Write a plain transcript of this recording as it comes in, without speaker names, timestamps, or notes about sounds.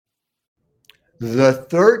The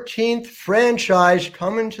 13th franchise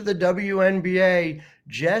coming to the WNBA.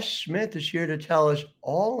 Jess Smith is here to tell us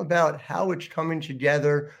all about how it's coming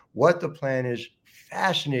together, what the plan is.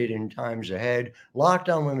 Fascinating times ahead. Locked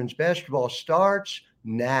On Women's Basketball starts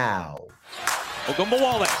now.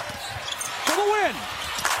 Ogunbowale for the win.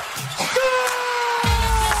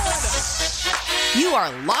 You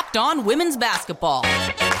are Locked On Women's Basketball,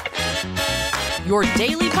 your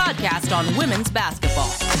daily podcast on women's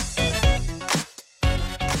basketball.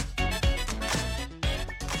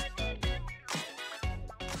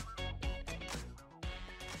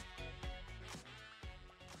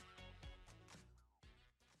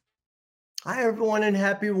 Hi, everyone, and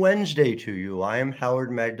happy Wednesday to you. I am Howard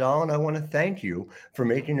Magdal, and I want to thank you for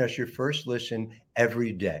making us your first listen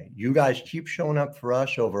every day. You guys keep showing up for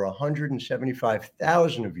us, over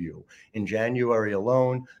 175,000 of you in January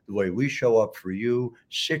alone, the way we show up for you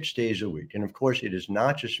 6 days a week. And of course, it is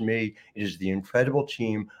not just me, it is the incredible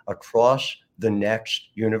team across the Next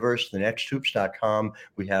universe, thenexthoops.com.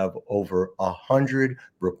 We have over 100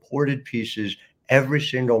 reported pieces every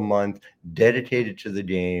single month dedicated to the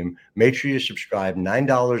game. Make sure you subscribe.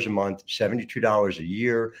 $9 a month, $72 a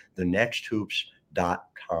year,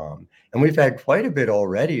 thenexthoops.com. And we've had quite a bit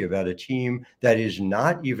already about a team that is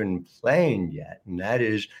not even playing yet, and that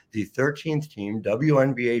is the 13th team,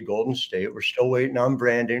 WNBA Golden State. We're still waiting on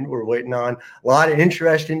branding. We're waiting on a lot of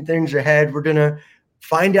interesting things ahead. We're going to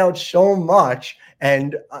find out so much.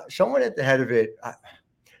 And someone at the head of it,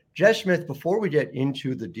 Jess Smith, before we get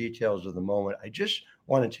into the details of the moment, I just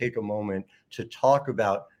want to take a moment to talk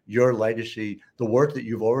about your legacy, the work that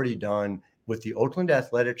you've already done with the Oakland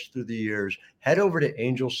Athletics through the years. Head over to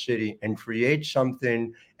Angel City and create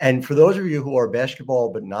something. And for those of you who are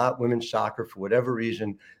basketball but not women's soccer for whatever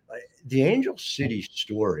reason, the Angel City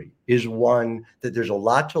story is one that there's a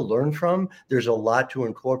lot to learn from. There's a lot to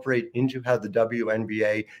incorporate into how the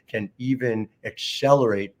WNBA can even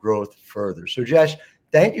accelerate growth further. So, Jess,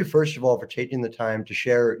 thank you, first of all, for taking the time to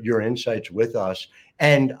share your insights with us.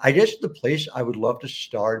 And I guess the place I would love to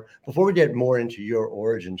start before we get more into your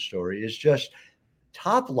origin story is just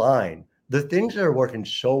top line, the things that are working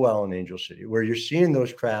so well in Angel City, where you're seeing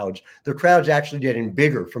those crowds, the crowds actually getting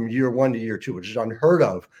bigger from year one to year two, which is unheard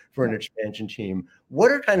of for an expansion team.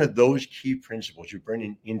 What are kind of those key principles you're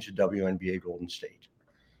bringing into WNBA Golden State?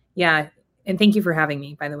 Yeah. And thank you for having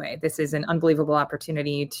me, by the way. This is an unbelievable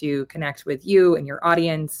opportunity to connect with you and your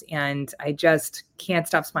audience. And I just can't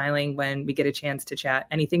stop smiling when we get a chance to chat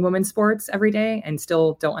anything women's sports every day and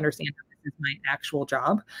still don't understand that this is my actual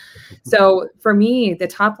job. So for me, the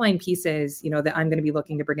top line pieces, that I'm going to be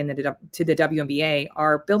looking to bring into to the WNBA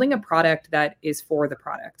are building a product that is for the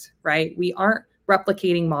product, right? We aren't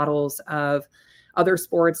replicating models of other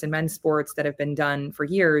sports and men's sports that have been done for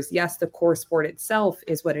years. Yes, the core sport itself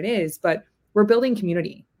is what it is, but we're building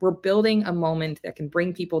community. We're building a moment that can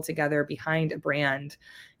bring people together behind a brand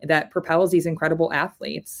that propels these incredible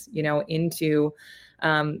athletes, into,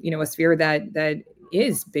 a sphere that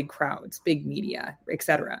is big crowds, big media, et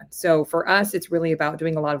cetera. So for us, it's really about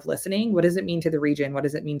doing a lot of listening. What does it mean to the region? What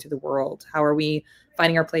does it mean to the world? How are we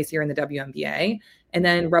finding our place here in the WNBA? And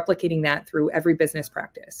then replicating that through every business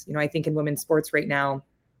practice. I think in women's sports right now,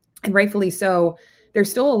 and rightfully so, there's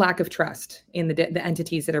still a lack of trust in the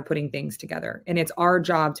entities that are putting things together. And it's our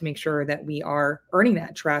job to make sure that we are earning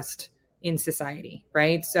that trust in society,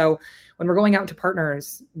 right? So when we're going out to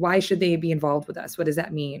partners, why should they be involved with us? What does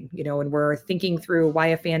that mean? When we're thinking through why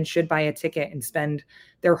a fan should buy a ticket and spend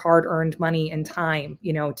their hard-earned money and time,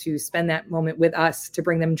 to spend that moment with us, to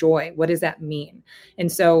bring them joy. What does that mean? And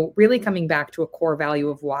so really coming back to a core value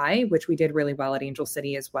of why, which we did really well at Angel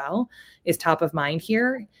City as well, is top of mind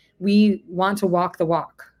here. We want to walk the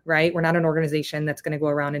walk, right? We're not an organization that's going to go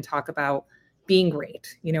around and talk about being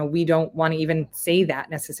great. We don't want to even say that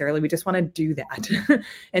necessarily. We just want to do that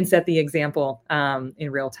and set the example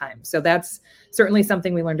in real time. So that's certainly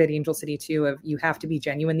something we learned at Angel City too, of you have to be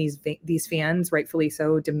genuine. These fans, rightfully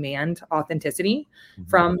so, demand authenticity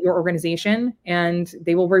from your organization, and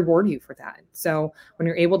they will reward you for that. So when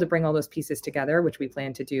you're able to bring all those pieces together, which we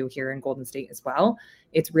plan to do here in Golden State as well,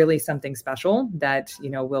 it's really something special that,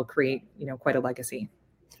 will create, quite a legacy.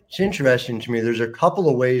 It's interesting to me. There's a couple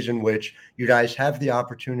of ways in which you guys have the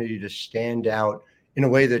opportunity to stand out in a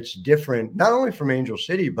way that's different, not only from Angel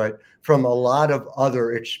City, but from a lot of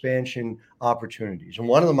other expansion opportunities. And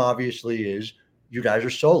one of them obviously is you guys are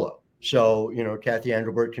solo. So, Kathy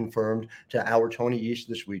Engelbert confirmed to our Tony East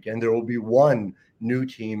this weekend, there will be one new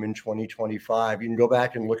team in 2025. You can go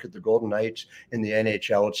back and look at the Golden Knights in the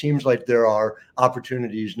NHL. It seems like there are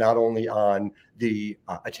opportunities not only on the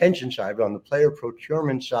attention side, but on the player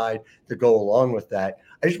procurement side to go along with that.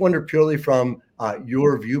 I just wonder, purely from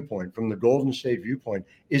your viewpoint, from the Golden State viewpoint,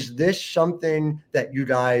 is this something that you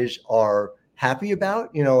guys are happy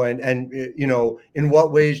about, and in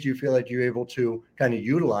what ways do you feel like you're able to kind of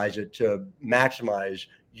utilize it to maximize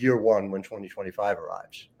year one when 2025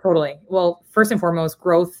 arrives? Totally. Well, first and foremost,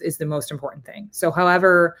 growth is the most important thing. So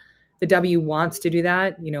however the W wants to do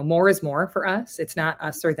that, more is more for us. It's not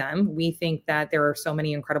us or them. We think that there are so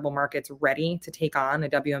many incredible markets ready to take on a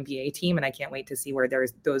WNBA team, and I can't wait to see where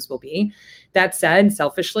those will be. That said,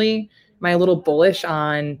 selfishly, am I a little bullish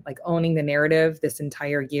on like owning the narrative this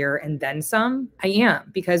entire year and then some? I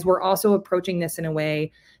am, because we're also approaching this in a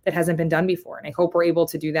way that hasn't been done before. And I hope we're able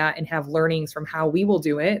to do that and have learnings from how we will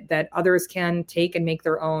do it that others can take and make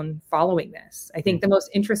their own following this. I think the most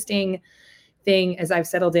interesting thing as I've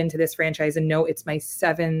settled into this franchise, and no, it's my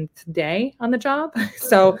 7th day on the job.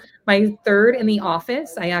 So my 3rd in the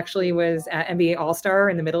office. I actually was at NBA All-Star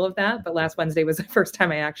in the middle of that, but last Wednesday was the first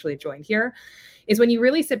time I actually joined here, is when you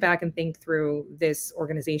really sit back and think through this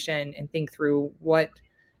organization and think through what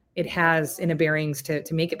it has in a bearings to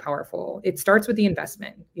make it powerful. It starts with the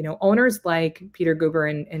investment. Owners like Peter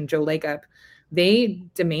Guber and Joe Lacob, they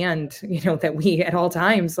demand, that we at all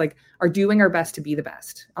times are doing our best to be the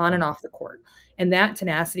best on and off the court. And that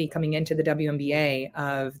tenacity coming into the WNBA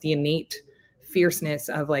of the innate fierceness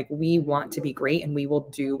of we want to be great and we will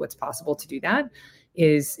do what's possible to do that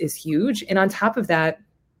is huge. And on top of that,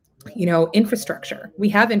 infrastructure. We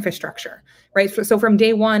have infrastructure, right? So from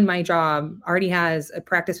day one, my job already has a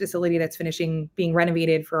practice facility that's being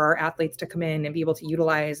renovated for our athletes to come in and be able to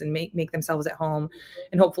utilize and make themselves at home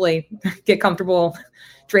and hopefully get comfortable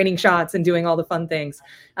draining shots and doing all the fun things.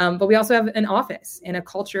 But we also have an office and a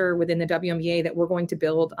culture within the WNBA that we're going to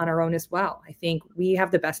build on our own as well. I think we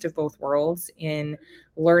have the best of both worlds in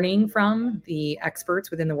learning from the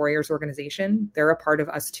experts within the Warriors organization. They're a part of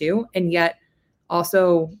us too. And yet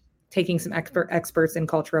also taking some experts in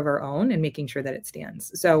culture of our own and making sure that it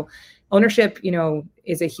stands. So ownership,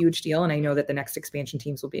 is a huge deal. And I know that the next expansion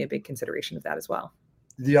teams will be a big consideration of that as well.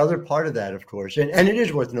 The other part of that, of course, and it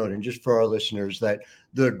is worth noting just for our listeners that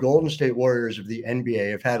the Golden State Warriors of the NBA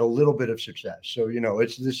have had a little bit of success. So,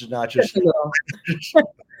 this is not just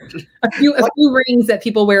a few rings that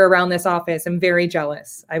people wear around this office. I'm very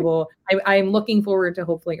jealous. I'm looking forward to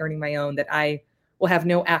hopefully earning my own that I will have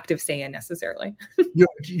no active say in necessarily.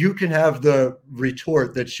 You can have the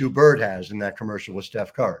retort that Sue Bird has in that commercial with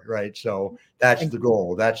Steph Curry, right? So that's the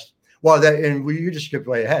goal. You just skipped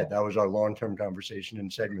way ahead. That was our long-term conversation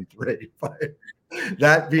in segment 3. But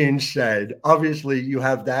that being said, obviously you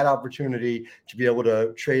have that opportunity to be able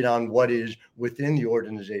to trade on what is within the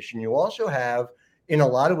organization. You also have, in a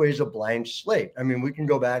lot of ways, a blank slate. I mean, we can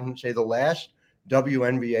go back and say the last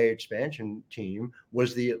WNBA expansion team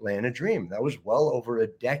was the Atlanta Dream. That was well over a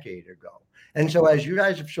decade ago. And so as you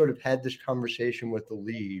guys have sort of had this conversation with the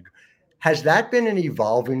league, has that been an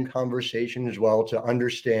evolving conversation as well to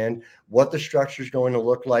understand what the structure is going to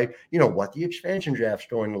look like, what the expansion draft is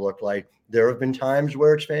going to look like? There have been times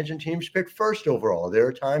where expansion teams pick first overall. There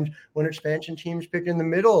are times when expansion teams pick in the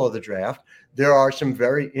middle of the draft. There are some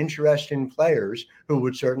very interesting players who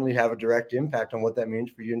would certainly have a direct impact on what that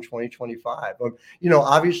means for you in 2025.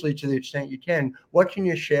 Obviously, to the extent you can, what can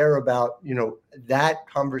you share about, that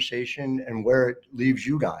conversation and where it leaves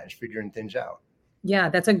you guys figuring things out? Yeah,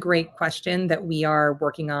 that's a great question that we are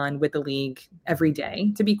working on with the league every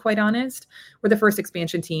day, to be quite honest. We're the first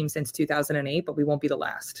expansion team since 2008, but we won't be the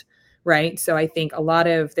last, right? So I think a lot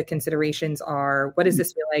of the considerations are, what does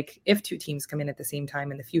this feel like if 2 teams come in at the same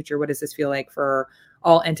time in the future? What does this feel like for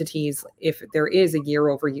all entities if there is a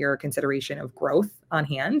year-over-year consideration of growth on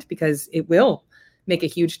hand? Because it will make a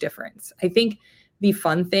huge difference. I think the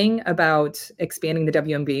fun thing about expanding the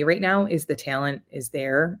WNBA right now is the talent is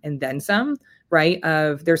there and then some, right?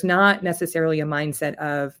 There's not necessarily a mindset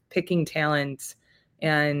of picking talent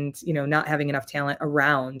and, not having enough talent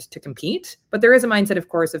around to compete. But there is a mindset, of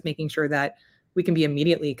course, of making sure that we can be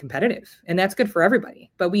immediately competitive. And that's good for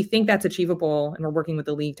everybody. But we think that's achievable. And we're working with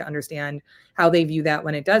the league to understand how they view that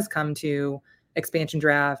when it does come to expansion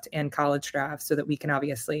draft and college draft, so that we can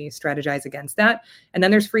obviously strategize against that. And then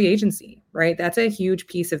there's free agency, right? That's a huge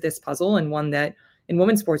piece of this puzzle, and one that in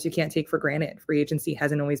women's sports you can't take for granted. Free agency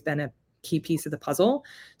hasn't always been a key piece of the puzzle.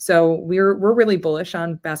 So we're really bullish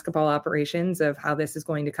on basketball operations of how this is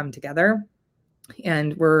going to come together.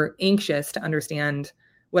 And we're anxious to understand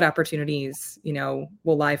what opportunities,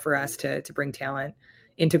 will lie for us to bring talent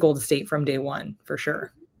into Golden State from day one, for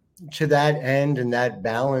sure. To that end and that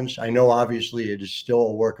balance, I know obviously it is still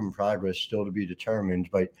a work in progress, still to be determined,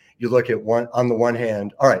 but you look at on the one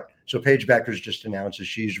hand, all right, so Paige Beckers just announces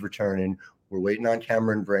she's returning. We're waiting on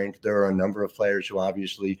Cameron Brink. There are a number of players who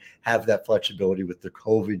obviously have that flexibility with the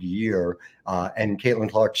COVID year, and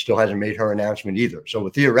Caitlin Clark still hasn't made her announcement either. So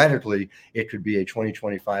theoretically, it could be a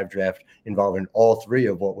 2025 draft involving all three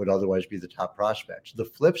of what would otherwise be the top prospects. The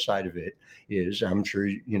flip side of it is, I'm sure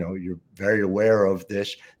you're very aware of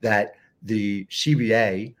this, that the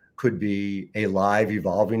CBA could be a live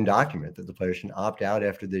evolving document that the players can opt out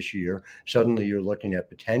after this year. Suddenly you're looking at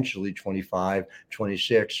potentially 25,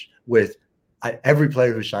 26 with every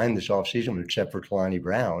player who signed this offseason, except for Kalani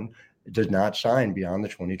Brown, does not sign beyond the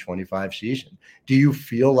 2025 season. Do you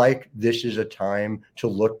feel like this is a time to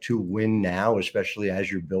look to win now, especially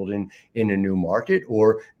as you're building in a new market?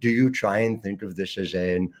 Or do you try and think of this as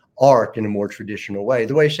an arc in a more traditional way,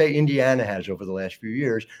 the way, say, Indiana has over the last few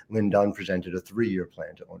years? Lynn Dunn presented a 3-year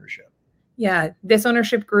plan to ownership. Yeah, this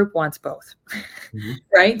ownership group wants both,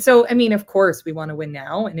 right? So, of course, we want to win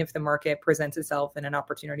now. And if the market presents itself in an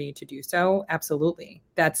opportunity to do so, absolutely.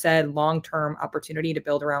 That said, long-term opportunity to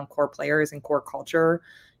build around core players and core culture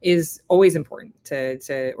is always important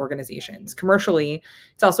to organizations. Commercially,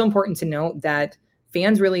 it's also important to note that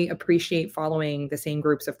fans really appreciate following the same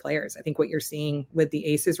groups of players. I think what you're seeing with the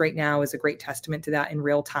Aces right now is a great testament to that in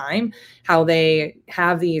real time, how they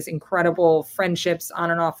have these incredible friendships on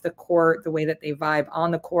and off the court, the way that they vibe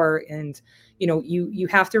on the court. And, you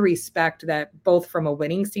have to respect that both from a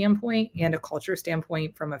winning standpoint and a culture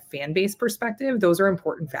standpoint, from a fan base perspective, those are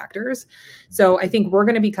important factors. So I think we're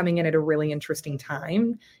going to be coming in at a really interesting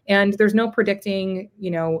time, and there's no predicting,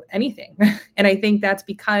 anything. And I think that's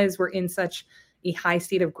because we're in such a high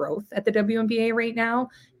state of growth at the WNBA right now.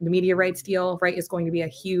 The media rights deal, right, is going to be a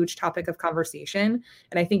huge topic of conversation.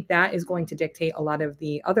 And I think that is going to dictate a lot of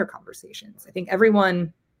the other conversations. I think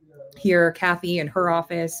everyone here, Kathy and her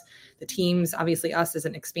office, the teams, obviously us as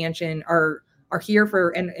an expansion, are here for,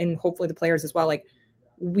 and hopefully the players as well, like,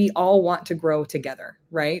 we all want to grow together,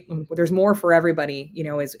 right? There's more for everybody,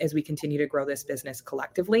 as we continue to grow this business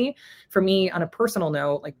collectively. For me, on a personal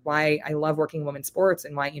note, like, why I love working in women's sports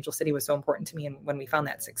and why Angel City was so important to me, and when we found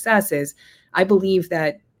that success, is I believe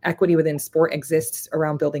that equity within sport exists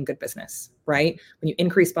around building good business, right? When you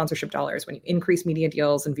increase sponsorship dollars, when you increase media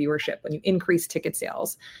deals and viewership, when you increase ticket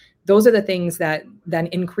sales, those are the things that then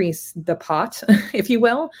increase the pot, if you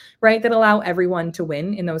will, right? That allow everyone to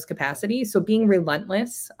win in those capacities. So being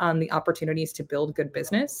relentless on the opportunities to build good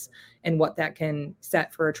business and what that can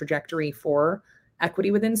set for a trajectory for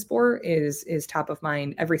equity within sport is top of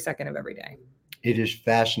mind every second of every day. It is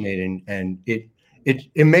fascinating, and it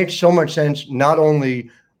makes so much sense, not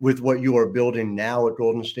only with what you are building now at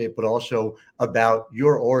Golden State, but also about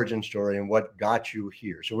your origin story and what got you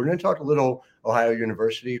here. So we're going to talk a little Ohio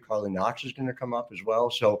University. Carly Knox is going to come up as well.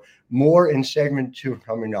 So more in segment 2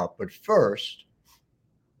 coming up. But first,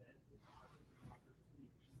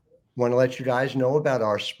 want to let you guys know about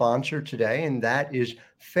our sponsor today, and that is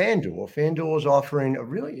FanDuel. FanDuel is offering a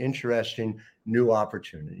really interesting new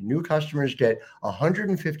opportunity. New customers get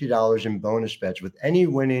 $150 in bonus bets with any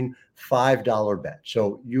winning $5 bet.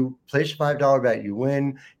 So you place a $5 bet, you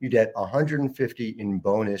win, you get $150 in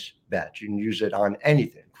bonus bets. You can use it on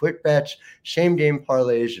anything: quick bets, same game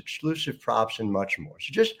parlays, exclusive props, and much more.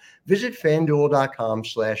 So just visit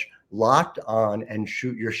FanDuel.com/locked on and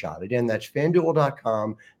shoot your shot. Again, that's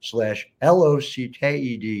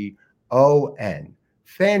FanDuel.com/LOCKEDON.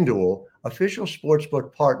 FanDuel, official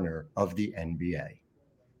sportsbook partner of the NBA.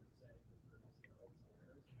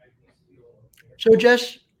 So,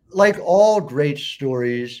 Jess, like all great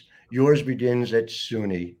stories, yours begins at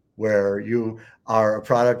SUNY, where you are a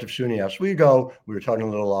product of SUNY Oswego. We were talking a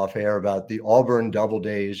little off air about the Auburn Double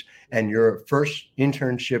Days and your first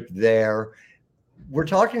internship there. We're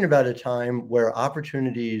talking about a time where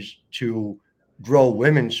opportunities to grow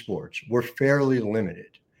women's sports were fairly limited.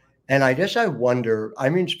 And I guess I wonder,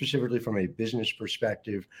 specifically from a business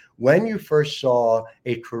perspective, when you first saw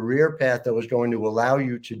a career path that was going to allow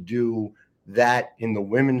you to do that in the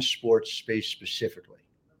women's sports space specifically.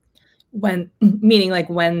 Meaning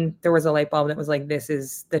when there was a light bulb that was like, this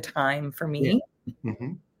is the time for me. Yeah.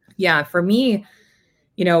 Mm-hmm. Yeah, for me,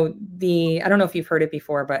 I don't know if you've heard it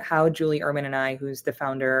before, but how Julie Ehrman and I, who's the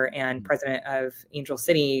founder and president of Angel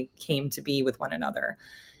City, came to be with one another.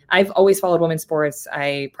 I've always followed women's sports.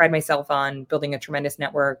 I pride myself on building a tremendous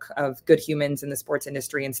network of good humans in the sports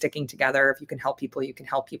industry and sticking together. If you can help people, you can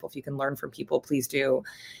help people. If you can learn from people, please do.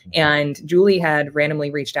 And Julie had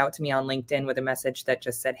randomly reached out to me on LinkedIn with a message that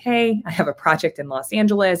just said, hey, I have a project in Los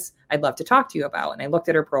Angeles I'd love to talk to you about. And I looked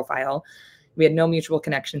at her profile. We had no mutual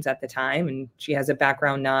connections at the time, and she has a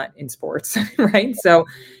background not in sports, right? So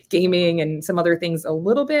gaming and some other things a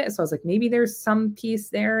little bit. So I was like, maybe there's some piece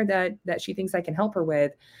there that she thinks I can help her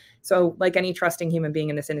with. So like any trusting human being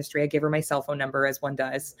in this industry, I gave her my cell phone number, as one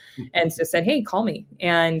does, and just said, hey, call me.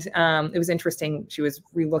 And it was interesting. She was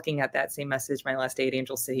re-looking at that same message my last day at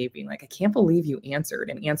Angel City, being like, I can't believe you answered,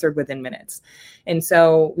 and answered within minutes. And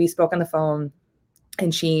so we spoke on the phone.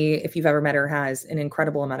 And she, if you've ever met her, has an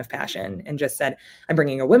incredible amount of passion, and just said, I'm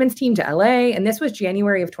bringing a women's team to LA. And this was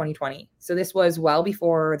January of 2020. So this was well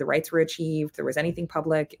before the rights were achieved. There was anything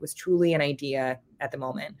public. It was truly an idea at the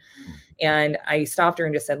moment. And I stopped her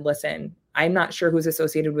and just said, listen, I'm not sure who's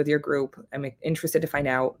associated with your group. I'm interested to find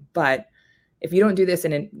out. But if you don't do this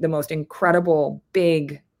in the most incredible,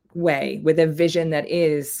 big way, with a vision that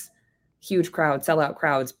is huge crowd, sellout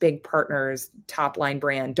crowds, big partners, top line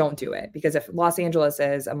brand, don't do it. Because if Los Angeles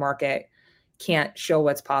as a market can't show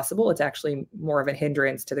what's possible, it's actually more of a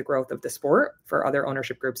hindrance to the growth of the sport for other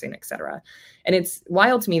ownership groups, and et cetera. And it's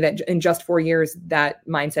wild to me that in just 4 years, that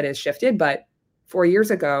mindset has shifted. But 4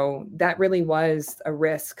 years ago, that really was a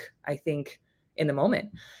risk, I think, in the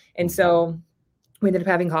moment. And so we ended up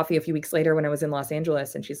having coffee a few weeks later when I was in Los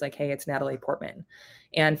Angeles, and she's like, hey, it's Natalie Portman.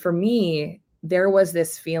 And for me, there was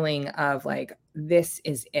this feeling of like, this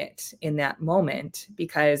is it in that moment,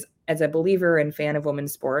 because as a believer and fan of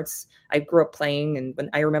women's sports, I grew up playing. And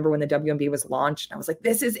when I remember when the WNBA was launched, I was like,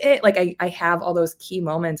 this is it. Like I have all those key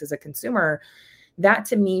moments as a consumer. That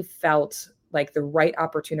to me felt like the right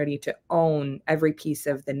opportunity to own every piece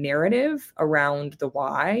of the narrative around the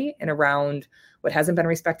why, and around what hasn't been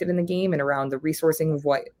respected in the game, and around the resourcing of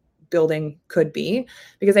what building could be.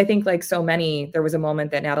 Because I think, like so many, there was a moment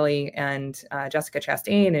that Natalie and Jessica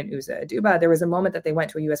Chastain and Uza Aduba, there was a moment that they went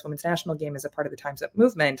to a U.S. women's national game as a part of the Time's Up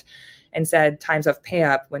movement, and said Time's Up pay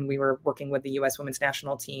up when we were working with the U.S. women's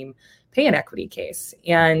national team pay inequity case.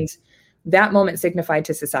 And that moment signified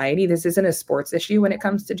to society, this isn't a sports issue when it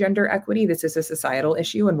comes to gender equity. This is a societal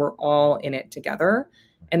issue, and we're all in it together.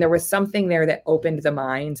 And there was something there that opened the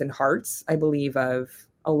minds and hearts, I believe, of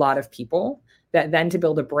a lot of people, that then to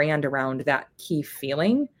build a brand around that key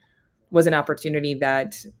feeling was an opportunity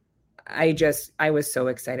that I was so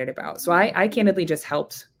excited about. So I candidly just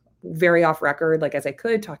helped very off record, like as I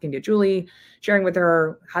could, talking to Julie, sharing with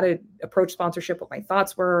her how to approach sponsorship, what my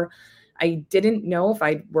thoughts were. I didn't know if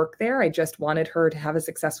I'd work there. I just wanted her to have a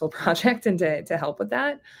successful project and to help with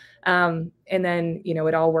that. And then,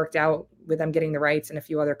 it all worked out with them getting the rights and a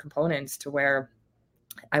few other components to where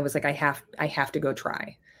I was like, I have to go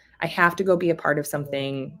try. I have to go be a part of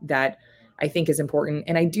something that I think is important.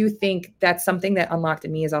 And I do think that's something that unlocked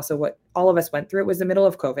in me is also what all of us went through. It was the middle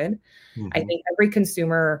of COVID. Mm-hmm. I think every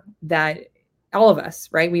consumer, that all of us,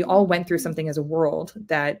 right? We all went through something as a world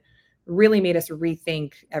that really made us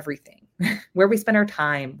rethink everything, where we spend our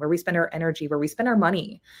time, where we spend our energy, where we spend our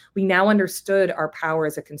money. We now understood our power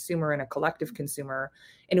as a consumer and a collective consumer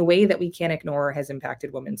in a way that we can't ignore has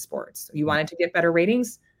impacted women's sports. You wanted to get better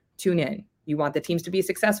ratings? Tune in. You want the teams to be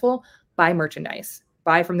successful? Buy merchandise.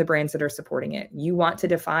 Buy from the brands that are supporting it. You want to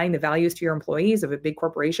define the values to your employees of a big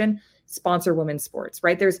corporation? Sponsor women's sports,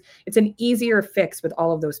 right? It's an easier fix with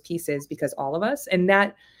all of those pieces, because all of us, and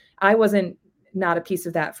that I wasn't not a piece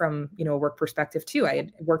of that from, a work perspective too. I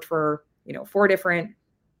had worked for, 4 different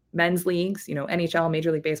men's leagues, NHL,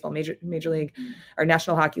 Major League Baseball, Major League or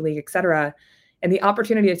National Hockey League, et cetera. And the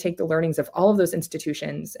opportunity to take the learnings of all of those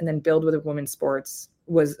institutions and then build with women's sports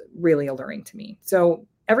was really alluring to me. So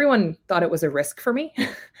everyone thought it was a risk for me.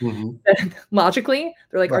 Mm-hmm. Logically,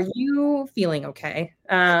 they're like, right. Are you feeling okay?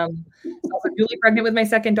 So I was newly pregnant with my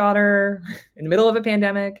second daughter in the middle of a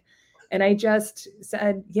pandemic. And I just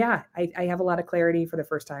said, yeah, I have a lot of clarity for the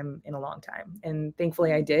first time in a long time. And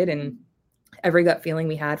thankfully I did. And every gut feeling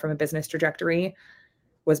we had from a business trajectory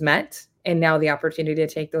was met. And now the opportunity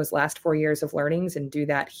to take those last 4 years of learnings and do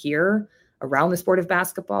that here around the sport of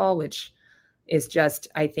basketball, which is just,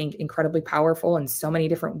 I think, incredibly powerful in so many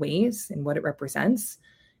different ways and what it represents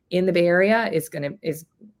in the Bay Area is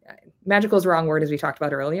magical is the wrong word, as we talked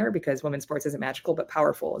about earlier, because women's sports isn't magical, but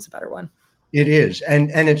powerful is a better one. It is.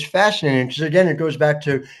 And it's fascinating because, again, it goes back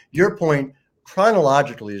to your point.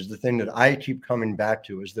 Chronologically is the thing that I keep coming back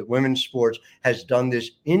to, is that women's sports has done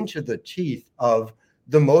this into the teeth of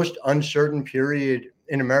the most uncertain period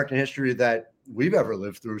in American history that we've ever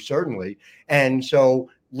lived through, certainly. And so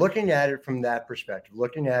looking at it from that perspective,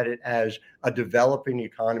 looking at it as a developing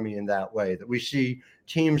economy in that way, that we see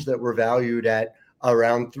teams that were valued at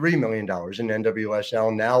around $3 million in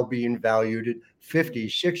NWSL now being valued at $50,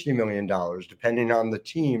 $60 million, depending on the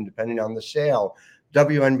team, depending on the sale.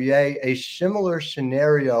 WNBA, a similar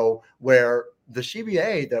scenario where the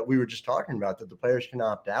CBA that we were just talking about, that the players can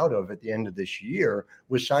opt out of at the end of this year,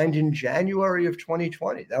 was signed in January of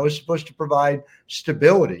 2020. That was supposed to provide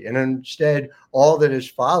stability. And instead, all that has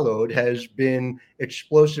followed has been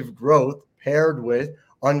explosive growth paired with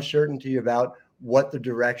uncertainty about what the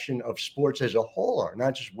direction of sports as a whole are,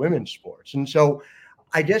 not just women's sports. And so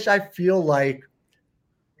I guess I feel like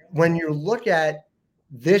when you look at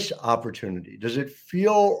this opportunity, does it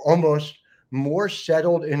feel almost more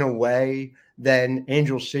settled in a way than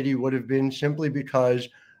Angel City would have been, simply because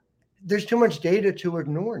there's too much data to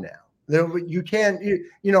ignore now? You can't,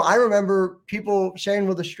 I remember people saying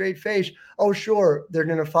with a straight face, oh, sure, they're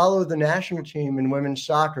going to follow the national team in women's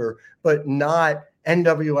soccer, but not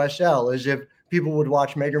NWSL, as if people would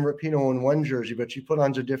watch Megan Rapinoe in one jersey, but she put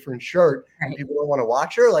on a different shirt. Right. People don't want to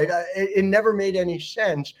watch her. Like, it never made any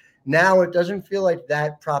sense. Now it doesn't feel like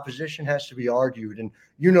that proposition has to be argued. And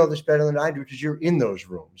you know this better than I do because you're in those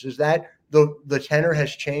rooms. Is that the tenor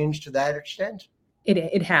has changed to that extent?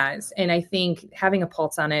 It has. And I think having a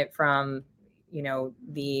pulse on it from,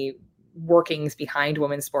 the workings behind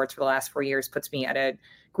women's sports for the last 4 years puts me at a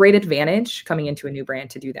great advantage coming into a new brand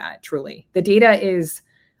to do that. Truly. The data is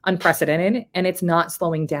unprecedented and it's not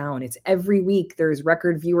slowing down. It's every week there's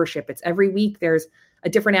record viewership. It's every week there's a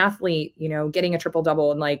different athlete, getting a triple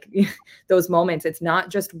double, and like those moments. It's not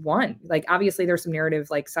just one. Like, obviously there's some narrative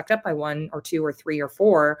like sucked up by 1 or 2 or 3 or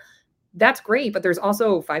 4. That's great. But there's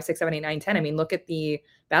also 5, 6, 7, 8, 9, 10. I mean, look at the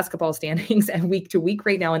basketball standings and week to week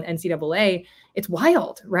right now in NCAA. It's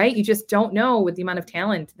wild, right? You just don't know with the amount of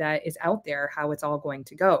talent that is out there, how it's all going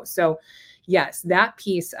to go. So yes, that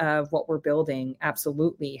piece of what we're building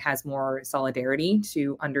absolutely has more solidarity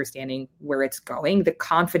to understanding where it's going. The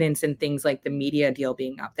confidence in things like the media deal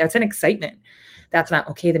being up, that's an excitement. That's not,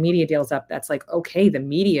 okay, the media deal's up. That's like, okay, the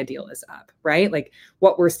media deal is up, right? Like,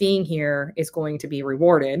 what we're seeing here is going to be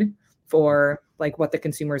rewarded for like what the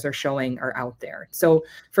consumers are showing are out there. So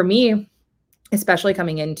for me, especially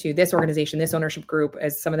coming into this organization, this ownership group,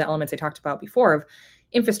 as some of the elements I talked about before of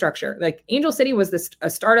infrastructure, like Angel City was a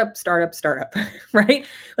startup, right?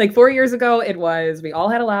 Like 4 years ago, it was, we all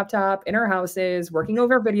had a laptop in our houses, working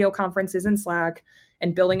over video conferences in Slack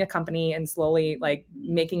and building a company and slowly like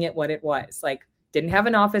making it what it was. Like, didn't have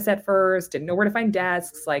an office at first, didn't know where to find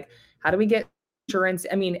desks. Like, how do we get insurance?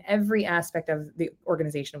 I mean, every aspect of the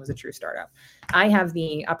organization was a true startup. I have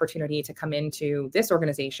the opportunity to come into this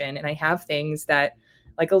organization and I have things that,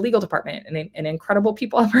 like a legal department and an incredible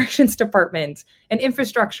people operations department and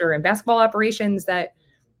infrastructure and basketball operations that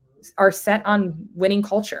are set on winning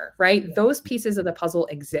culture, right? Those pieces of the puzzle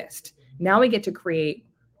exist. Now we get to create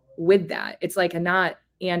with that. It's like a not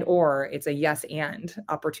and or, it's a yes and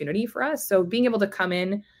opportunity for us. So being able to come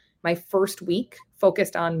in my first week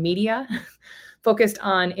focused on media, focused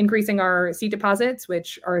on increasing our seat deposits,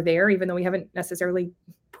 which are there, even though we haven't necessarily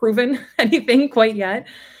proven anything quite yet,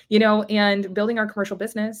 and building our commercial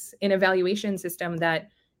business in a valuation system that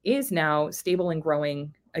is now stable and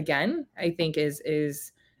growing again, I think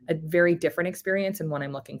is a very different experience and one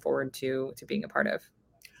I'm looking forward to being a part of.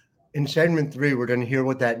 In segment 3, we're going to hear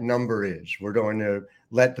what that number is. We're going to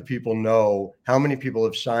let the people know how many people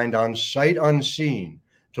have signed on sight unseen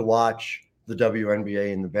to watch the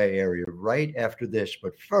WNBA in the Bay Area right after this.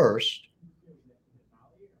 But first,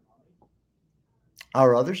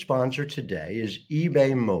 our other sponsor today is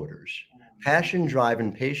eBay Motors. Passion, drive,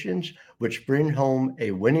 and patience, which bring home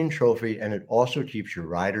a winning trophy, and it also keeps your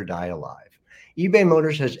ride or die alive. eBay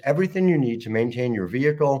Motors has everything you need to maintain your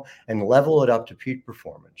vehicle and level it up to peak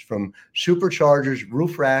performance. From superchargers,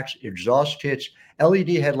 roof racks, exhaust kits, LED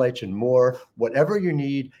headlights, and more, whatever you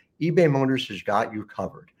need, eBay Motors has got you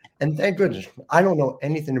covered. And thank goodness, I don't know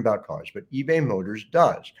anything about cars, but eBay Motors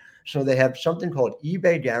does. So they have something called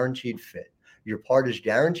eBay Guaranteed Fit. Your part is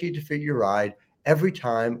guaranteed to fit your ride every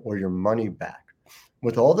time or your money back.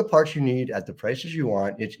 With all the parts you need at the prices you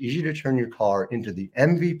want, it's easy to turn your car into the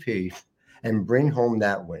MVP and bring home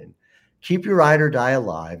that win. Keep your ride or die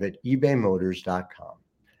alive at ebaymotors.com.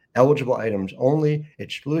 Eligible items only,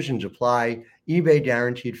 exclusions apply. eBay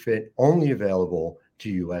Guaranteed Fit only available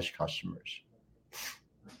to U.S. customers.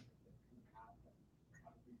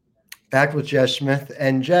 Back with Jess Smith.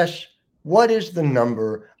 And Jess, what is the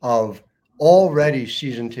number of already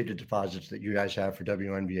season ticket deposits that you guys have for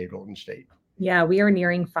WNBA Golden State? Yeah, we are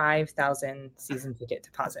nearing 5,000 season ticket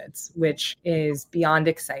deposits, which is beyond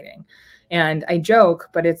exciting. And I joke,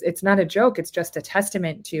 but it's not a joke. It's just a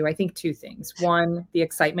testament to, I think, two things. One, the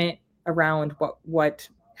excitement around what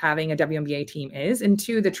having a WNBA team is, and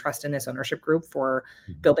two, the trust in this ownership group for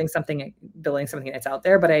building something that's out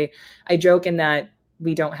there. But I joke in that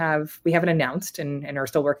we haven't announced and are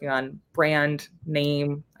still working on brand,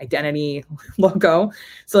 name, identity, logo.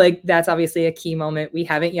 So like that's obviously a key moment. We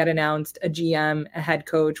haven't yet announced a GM, a head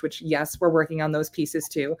coach, which yes, we're working on those pieces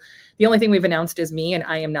too. The only thing we've announced is me, and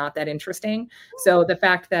I am not that interesting. So the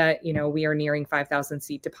fact that, we are nearing 5,000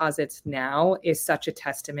 seat deposits now is such a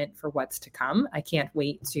testament for what's to come. I can't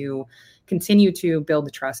wait to continue to build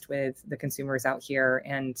the trust with the consumers out here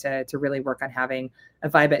and to really work on having a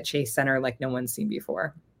vibe at Chase Center like no one's seen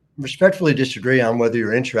before. Respectfully disagree on whether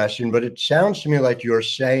you're interested, but it sounds to me like you're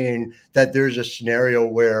saying that there's a scenario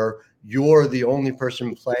where you're the only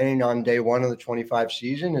person playing on day one of the 25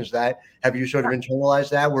 season. Have you sort of internalized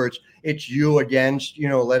that, where it's you against,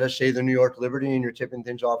 let us say the New York Liberty, and you're tipping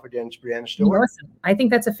things off against Brianna Stewart? Listen, I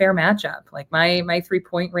think that's a fair matchup. Like my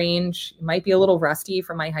 3-point range might be a little rusty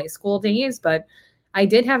from my high school days, but I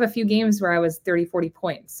did have a few games where I was 30, 40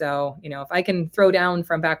 points. So, if I can throw down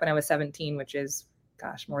from back when I was 17, which is,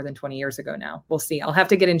 more than 20 years ago now, we'll see. I'll have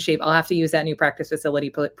to get in shape. I'll have to use that new practice facility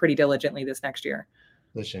pretty diligently this next year.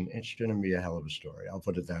 Listen, it's going to be a hell of a story. I'll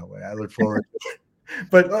put it that way. I look forward to it.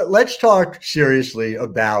 But let's talk seriously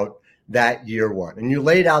about that year one. And you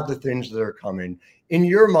laid out the things that are coming. In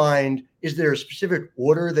your mind, is there a specific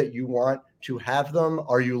order that you want to have them?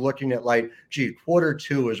 Are you looking at quarter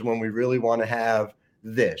two is when we really want to have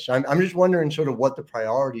this? I'm just wondering sort of what the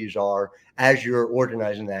priorities are as you're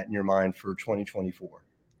organizing that in your mind for 2024.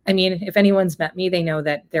 I mean, if anyone's met me, they know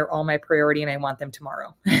that they're all my priority and I want them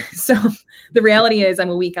tomorrow. So the reality is I'm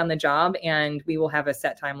a week on the job and we will have a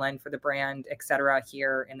set timeline for the brand, et cetera,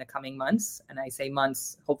 here in the coming months. And I say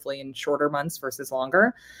months, hopefully in shorter months versus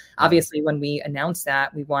longer. Obviously, when we announce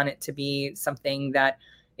that, we want it to be something that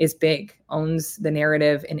is big, owns the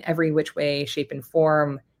narrative in every which way, shape, and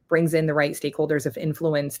form, brings in the right stakeholders of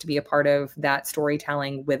influence to be a part of that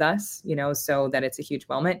storytelling with us, so that it's a huge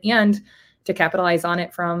moment, and to capitalize on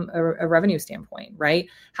it from a revenue standpoint, right?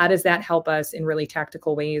 How does that help us in really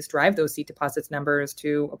tactical ways drive those seat deposits numbers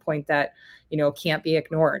to a point that, can't be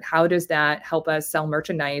ignored? How does that help us sell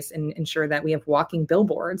merchandise and ensure that we have walking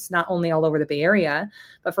billboards, not only all over the Bay Area,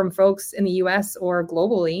 but from folks in the US or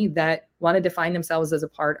globally that want to define themselves as a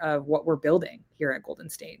part of what we're building here at Golden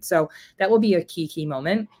State? So that will be a key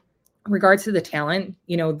moment. In regards to the talent,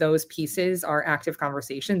 those pieces are active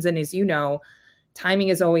conversations. And as you know, timing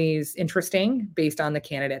is always interesting based on the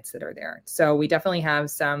candidates that are there. So we definitely have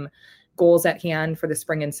some goals at hand for the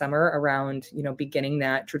spring and summer around, beginning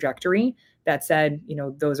that trajectory. That said,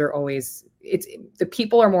 those are always, the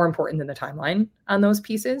people are more important than the timeline on those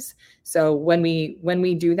pieces. So when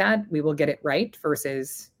we do that, we will get it right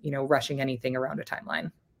versus, rushing anything around a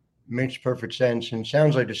timeline. Makes perfect sense, and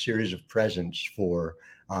sounds like a series of presents for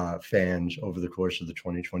fans over the course of the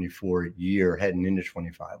 2024 year heading into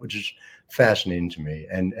 25, which is fascinating to me.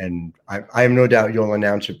 And I have no doubt you'll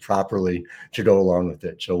announce it properly to go along with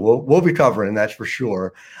it. So we'll be covering, that's for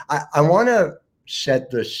sure. I want to set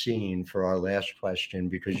the scene for our last question,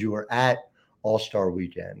 because you were at All-Star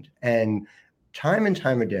Weekend, and time and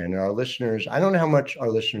time again, our listeners, I don't know how much our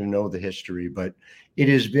listeners know the history, but it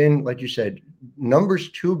has been, like you said, numbers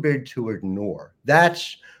too big to ignore.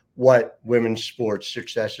 That's what women's sports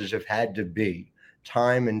successes have had to be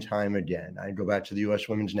time and time again. I go back to the U.S.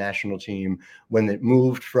 women's national team when it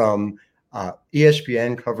moved from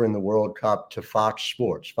ESPN covering the World Cup to Fox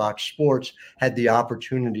Sports. Fox Sports had the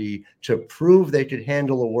opportunity to prove they could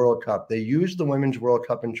handle a World Cup. They used the Women's World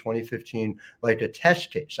Cup in 2015 like a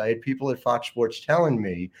test case. I had people at Fox Sports telling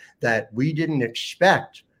me that we didn't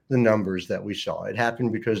expect the numbers that we saw. It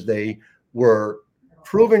happened because they were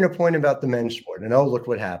proving a point about the men's sport. And look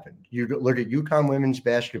what happened. You look at UConn women's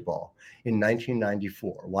basketball in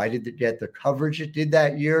 1994. Why did it get the coverage it did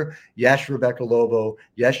that year? Yes, Rebecca Lobo.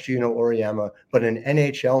 Yes, Gino Auriemma. But an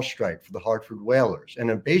NHL strike for the Hartford Whalers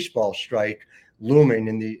and a baseball strike looming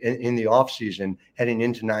in the offseason heading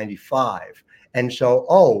into 95. And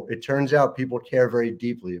so, it turns out people care very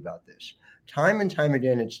deeply about this. Time and time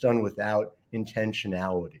again, it's done without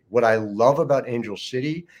intentionality. What I love about Angel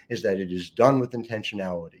City is that it is done with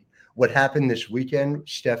intentionality. What happened this weekend,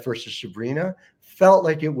 Steph versus Sabrina, felt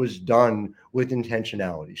like it was done with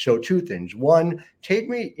intentionality. So two things. One, take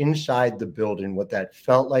me inside the building, what that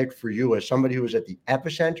felt like for you as somebody who was at the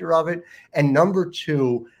epicenter of it. And number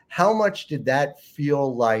two, how much did that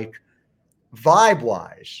feel like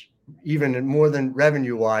vibe-wise even more than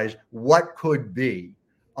revenue-wise, what could be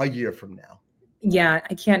a year from now? Yeah,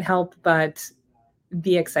 I can't help but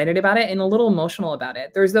be excited about it and a little emotional about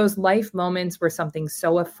it. There's those life moments where something's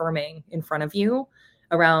so affirming in front of you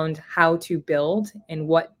around how to build and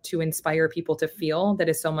what to inspire people to feel that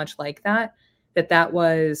is so much like that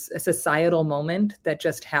was a societal moment that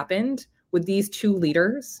just happened with these two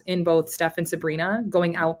leaders in both Steph and Sabrina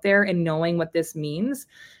going out there and knowing what this means.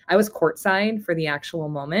 I was courtside for the actual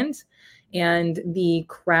moment, and the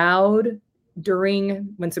crowd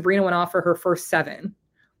when Sabrina went off for her first 7,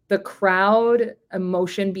 the crowd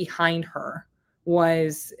emotion behind her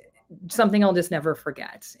was something I'll just never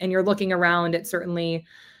forget. And you're looking around at certainly,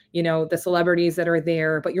 the celebrities that are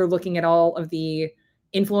there, but you're looking at all of the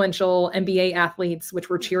influential NBA athletes, which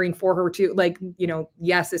were cheering for her too. Like,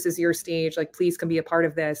 yes, this is your stage. Like, please come be a part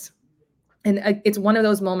of this. And it's one of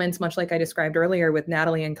those moments, much like I described earlier with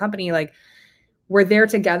Natalie and company, like we're there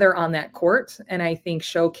together on that court. And I think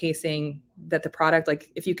showcasing that the product,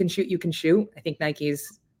 like if you can shoot, you can shoot. I think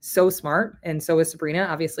Nike's so smart. And so is Sabrina,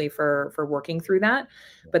 obviously, for working through that.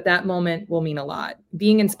 But that moment will mean a lot.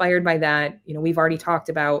 Being inspired by that, we've already talked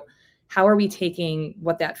about how are we taking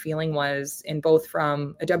what that feeling was in both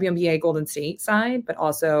from a WNBA Golden State side, but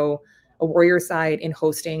also a Warrior side in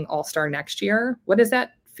hosting All-Star next year. What does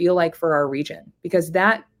that feel like for our region? Because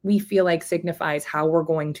that we feel like signifies how we're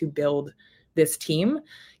going to build this team,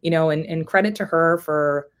 and credit to her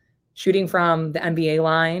for shooting from the NBA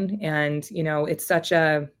line. And, it's such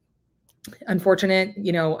a unfortunate,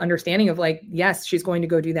 understanding of like, yes, she's going to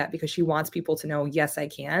go do that because she wants people to know, yes, I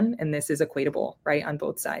can. And this is equatable, right, on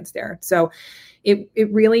both sides there. So it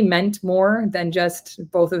really meant more than just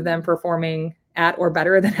both of them performing at or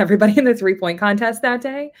better than everybody in the 3-point contest that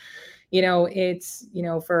day. It's,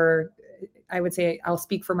 I would say I'll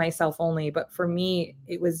speak for myself only, but for me,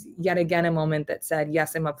 it was yet again a moment that said,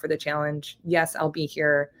 yes, I'm up for the challenge. Yes, I'll be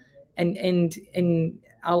here. And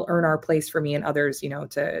I'll earn our place for me and others,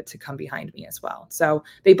 to come behind me as well. So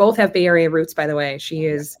they both have Bay Area roots, by the way. She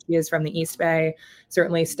is from the East Bay.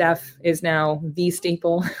 Certainly Steph is now the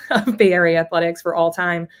staple of Bay Area athletics for all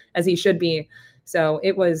time, as he should be. So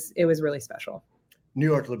it was really special. New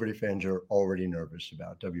York Liberty fans are already nervous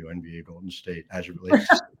about WNBA Golden State as it relates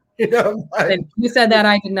to, you said that,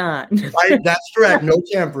 I did not. That's correct. No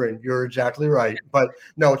tampering. You're exactly right. But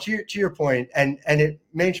no, to your point, and it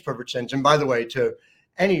makes perfect sense. And by the way, to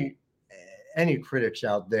any critics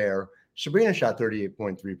out there, Sabrina shot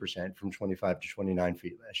 38.3% from 25 to 29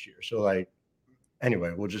 feet last year. So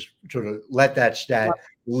anyway, we'll just sort of let that stat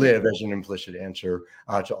live as an implicit answer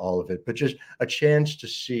to all of it. But just a chance to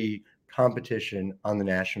see competition on the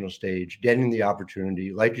national stage, getting the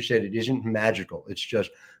opportunity. Like you said, it isn't magical. It's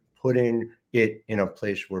just putting it in a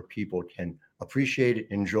place where people can appreciate it,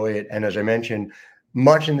 enjoy it. And as I mentioned,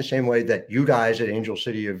 much in the same way that you guys at Angel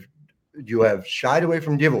City you have shied away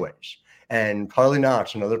from giveaways. And Carly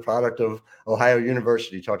Knox, another product of Ohio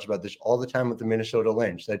University, talks about this all the time with the Minnesota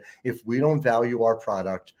Lynx, that if we don't value our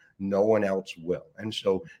product, no one else will. And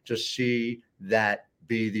so to see that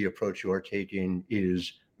be the approach you are taking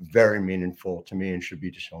is very meaningful to me and should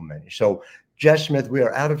be to so many. So Jess Smith, we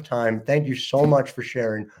are out of time. Thank you so much for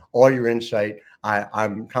sharing all your insight.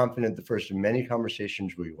 I'm confident the first of many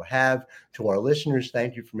conversations we will have. To our listeners,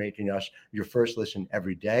 thank you for making us your first listen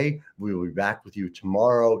every day. We will be back with you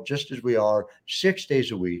tomorrow, just as we are 6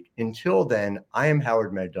 days a week. Until then, I am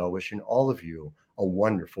Howard Magdal, wishing all of you a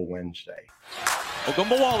wonderful Wednesday.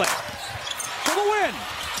 Ogunbowale for the win.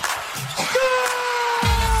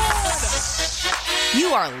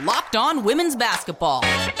 You are Locked On Women's Basketball,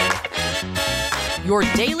 your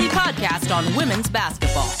daily podcast on women's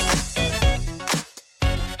basketball.